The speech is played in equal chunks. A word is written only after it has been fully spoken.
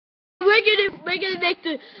we're gonna make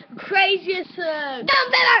the craziest Down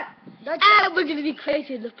better! and we're gonna be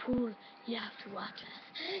crazy in the pool. You have to watch us.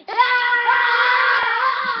 Ah!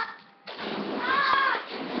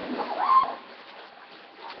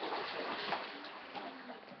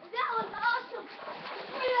 That was awesome!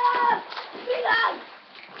 Freedom!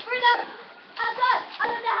 I'm done! I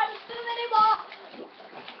don't know how to swim anymore!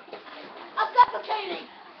 I'm suffocating!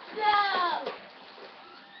 No!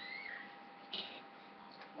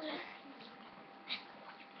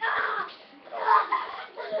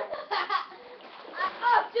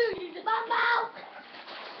 Oh, dude, you just my mouth!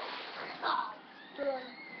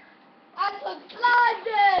 I'm so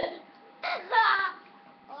blinded!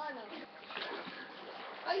 Oh, no.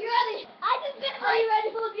 Are you ready? Are you ready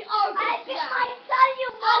for the organ? I bit my son, you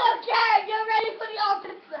mother! I don't care! You're ready for the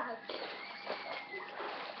organ smash!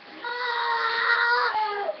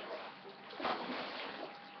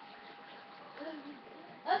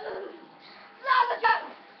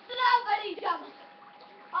 Somebody jump!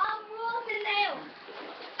 I'm rolling nails!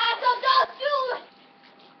 I thought don't do it!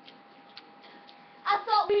 I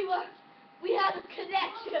thought we had a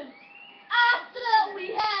connection! I thought we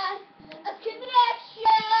had a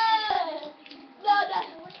connection! No.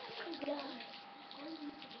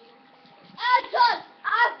 Anton,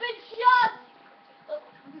 I've been shot!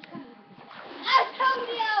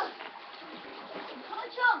 Antonio!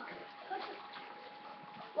 Coach.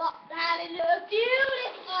 What? Having a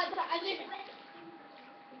beautiful time.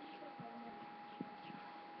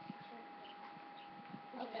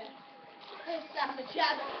 Okay. Let's stop the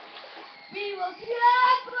shadow. We will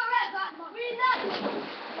share forever. We love you.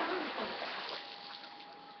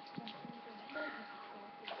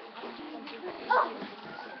 Oh.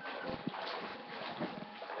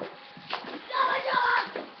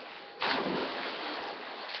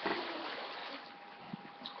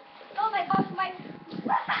 Oh my gosh, my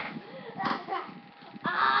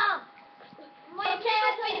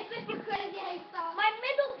crazy hairstyle. My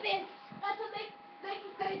middle bit. That's what make a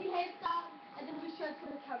crazy hairstyle, and then we show it to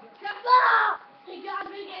the camera. Hey, God, I'm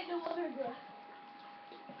gonna get in the water, bro.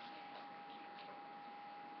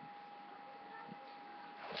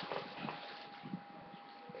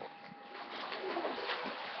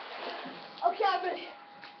 Okay, I'm ready.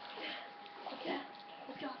 Okay.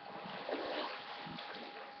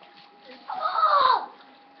 Oh!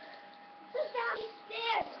 Sit down the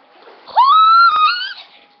stairs.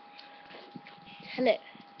 Hello.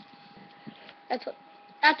 That's what.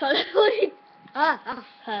 Okay,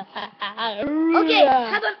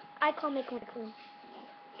 how about I can't make my clean.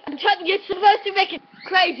 I'm trying. You're supposed to make it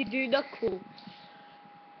crazy, dude. Not cool.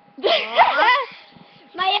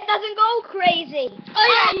 My head doesn't go crazy. Oh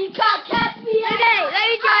yeah, you can't catch me. Okay, let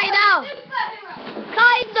me try it now.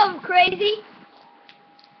 Kind of crazy.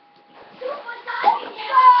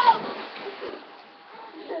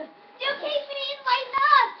 You keep me in my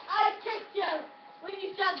nuts. I kicked you when you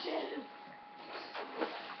jumped in.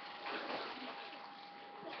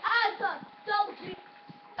 Anton, don't do it.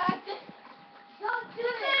 Don't do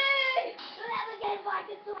it. You'll never get back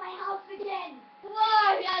into my house again.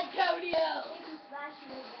 Why, Antonio? If you smash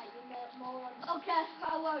me again, you moron. Okay,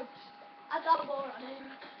 I won't. I got more on it.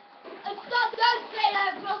 Stop, don't say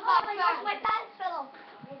that. Oh my gosh, my pants fell off.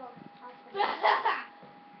 There you go.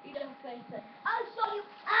 You don't say that. I'll show you.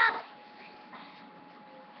 Ah!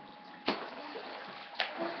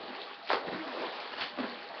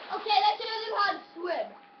 Okay, let's show them how to swim.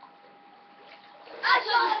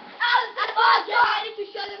 I'm ready to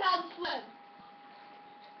show them how to swim.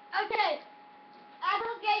 Okay, I'm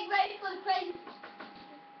getting ready for the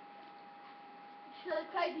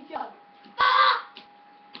crazy jump. Ah!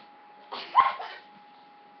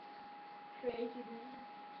 Crazy.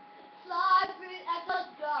 Slide through and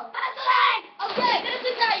let's go. Leg! Okay, this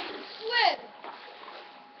is how you can swim.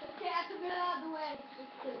 Okay, I have to get out of the way.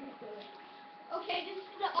 Okay, this is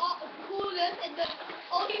the coolest and the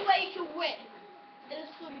only way to win. It is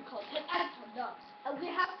swimming contest. Anton does. And I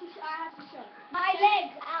have to show. My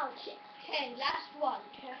legs, ouch. Okay, last one.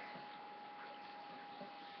 Okay.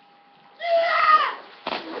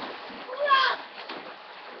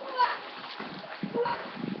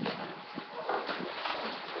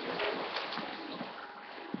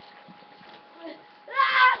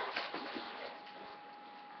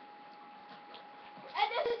 And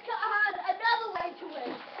this is another way to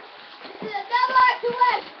win. This is another way to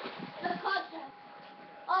win the contest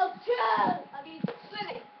of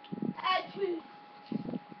swimming and two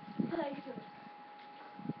places.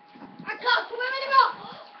 I can't swim anymore.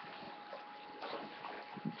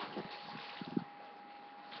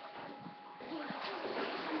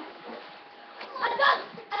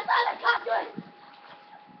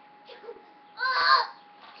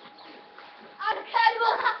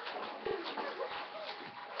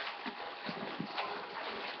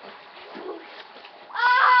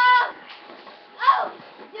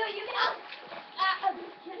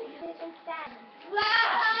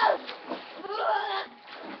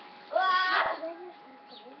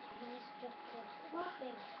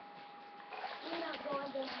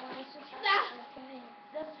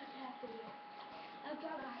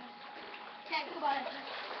 think about it.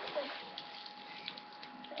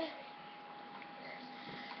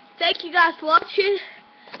 Thank you guys for watching.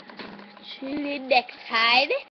 Tune in next time.